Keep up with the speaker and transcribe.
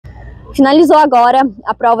Finalizou agora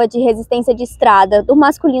a prova de resistência de estrada do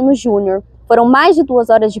masculino júnior. Foram mais de 2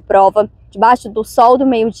 horas de prova, debaixo do sol do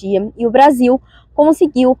meio-dia, e o Brasil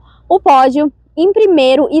conseguiu o pódio em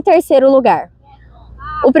primeiro e terceiro lugar.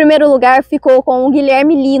 O primeiro lugar ficou com o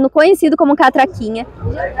Guilherme Lino, conhecido como Catraquinha.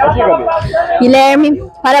 Guilherme,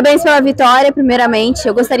 parabéns pela vitória, primeiramente.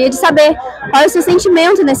 Eu gostaria de saber qual é o seu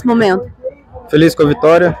sentimento nesse momento. Feliz com a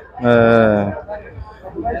vitória.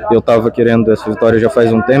 Eu estava querendo essa vitória já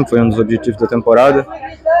faz um tempo, foi um dos objetivos da temporada,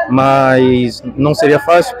 mas não seria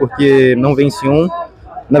fácil porque não vence um.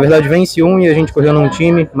 Na verdade vence um e a gente correu num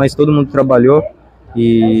time, mas todo mundo trabalhou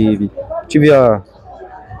e tive a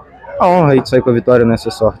honra de sair com a vitória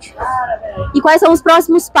nessa sorte. E quais são os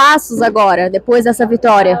próximos passos agora, depois dessa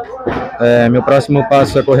vitória? Meu próximo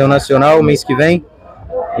passo é correr o Nacional mês que vem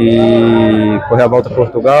e correr a volta a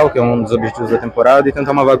Portugal, que é um dos objetivos da temporada, e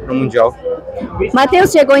tentar uma vaga para o Mundial.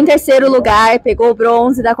 Matheus chegou em terceiro lugar, pegou o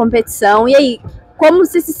bronze da competição. E aí, como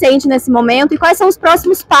você se sente nesse momento e quais são os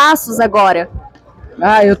próximos passos agora?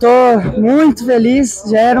 Eu tô muito feliz,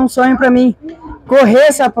 já era um sonho para mim correr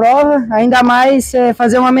essa prova, ainda mais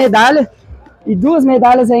fazer uma medalha, e 2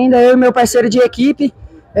 medalhas ainda, eu e meu parceiro de equipe,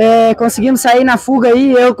 conseguimos sair na fuga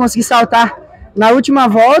aí, eu consegui saltar na última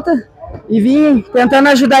volta, e vim tentando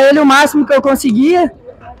ajudar ele o máximo que eu conseguia,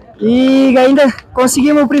 e ainda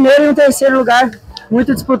conseguimos o primeiro e o terceiro lugar,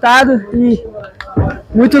 muito disputado e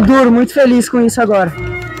muito duro, muito feliz com isso agora.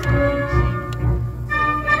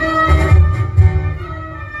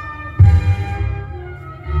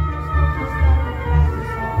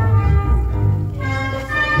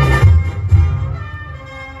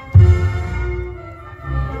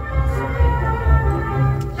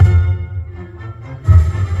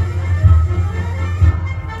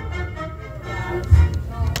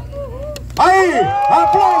 Aí,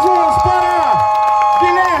 aplausos para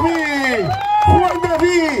Guilherme,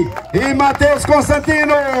 Davi e Matheus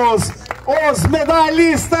Costantino, os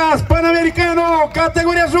medalhistas Pan-Americano,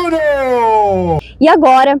 categoria júnior. E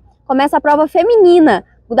agora começa a prova feminina,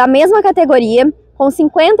 da mesma categoria, com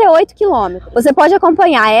 58 quilômetros. Você pode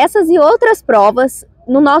acompanhar essas e outras provas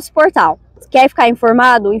no nosso portal. Quer ficar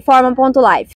informado? Informa.live.